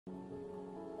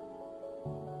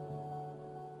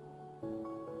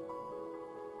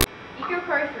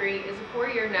EcoCar 3 is a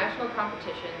 4-year national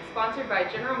competition sponsored by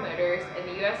General Motors and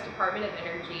the U.S. Department of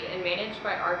Energy and managed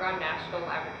by Argonne National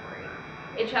Laboratory.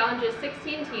 It challenges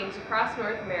 16 teams across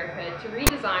North America to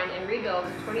redesign and rebuild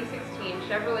the 2016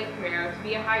 Chevrolet Camaro to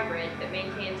be a hybrid that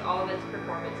maintains all of its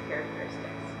performance characteristics.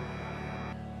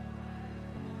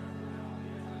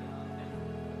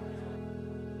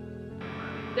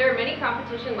 There are many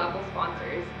competition-level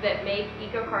sponsors that make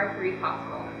EcoCar 3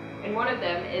 possible, and one of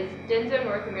them is DENSO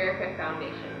North America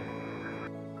Foundation.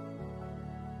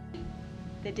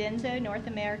 The DENSO North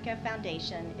America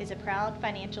Foundation is a proud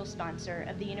financial sponsor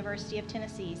of the University of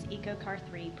Tennessee's EcoCar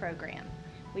 3 program.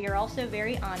 We are also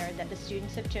very honored that the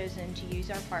students have chosen to use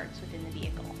our parts within the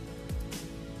vehicle.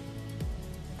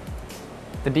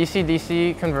 The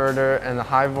DC-DC converter and the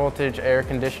high-voltage air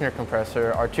conditioner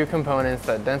compressor are two components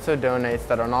that DENSO donates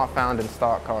that are not found in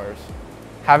stock cars.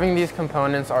 Having these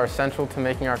components are essential to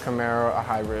making our Camaro a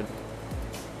hybrid.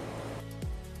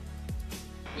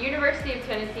 The University of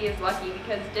Tennessee is lucky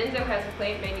because DENSO has a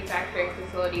plant manufacturing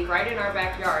facility right in our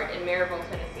backyard in Maryville,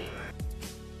 Tennessee.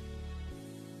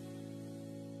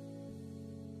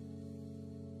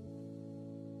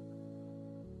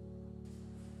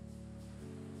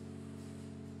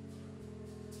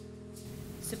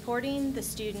 Supporting the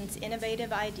students'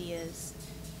 innovative ideas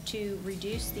to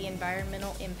reduce the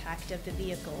environmental impact of the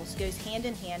vehicles goes hand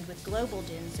in hand with Global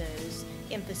DENSO's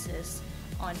emphasis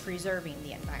on preserving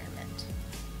the environment.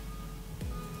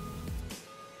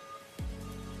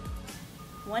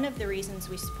 One of the reasons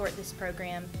we support this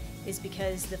program is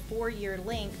because the 4-year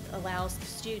length allows the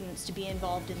students to be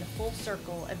involved in the full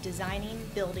circle of designing,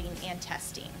 building, and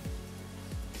testing.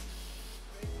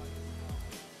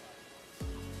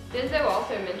 DENSO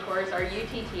also mentors our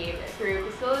UT team through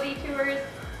facility tours,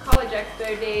 college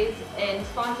expo days, and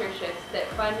sponsorships that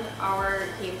fund our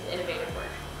team's innovative work.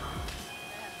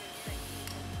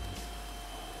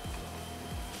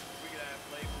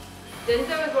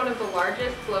 DENSO is one of the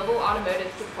largest global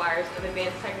automotive suppliers of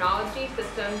advanced technology,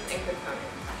 systems, and components.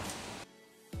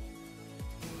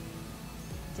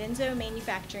 DENSO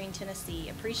Manufacturing Tennessee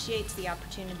appreciates the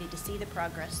opportunity to see the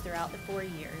progress throughout the 4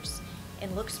 years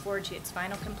and looks forward to its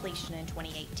final completion in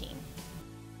 2018.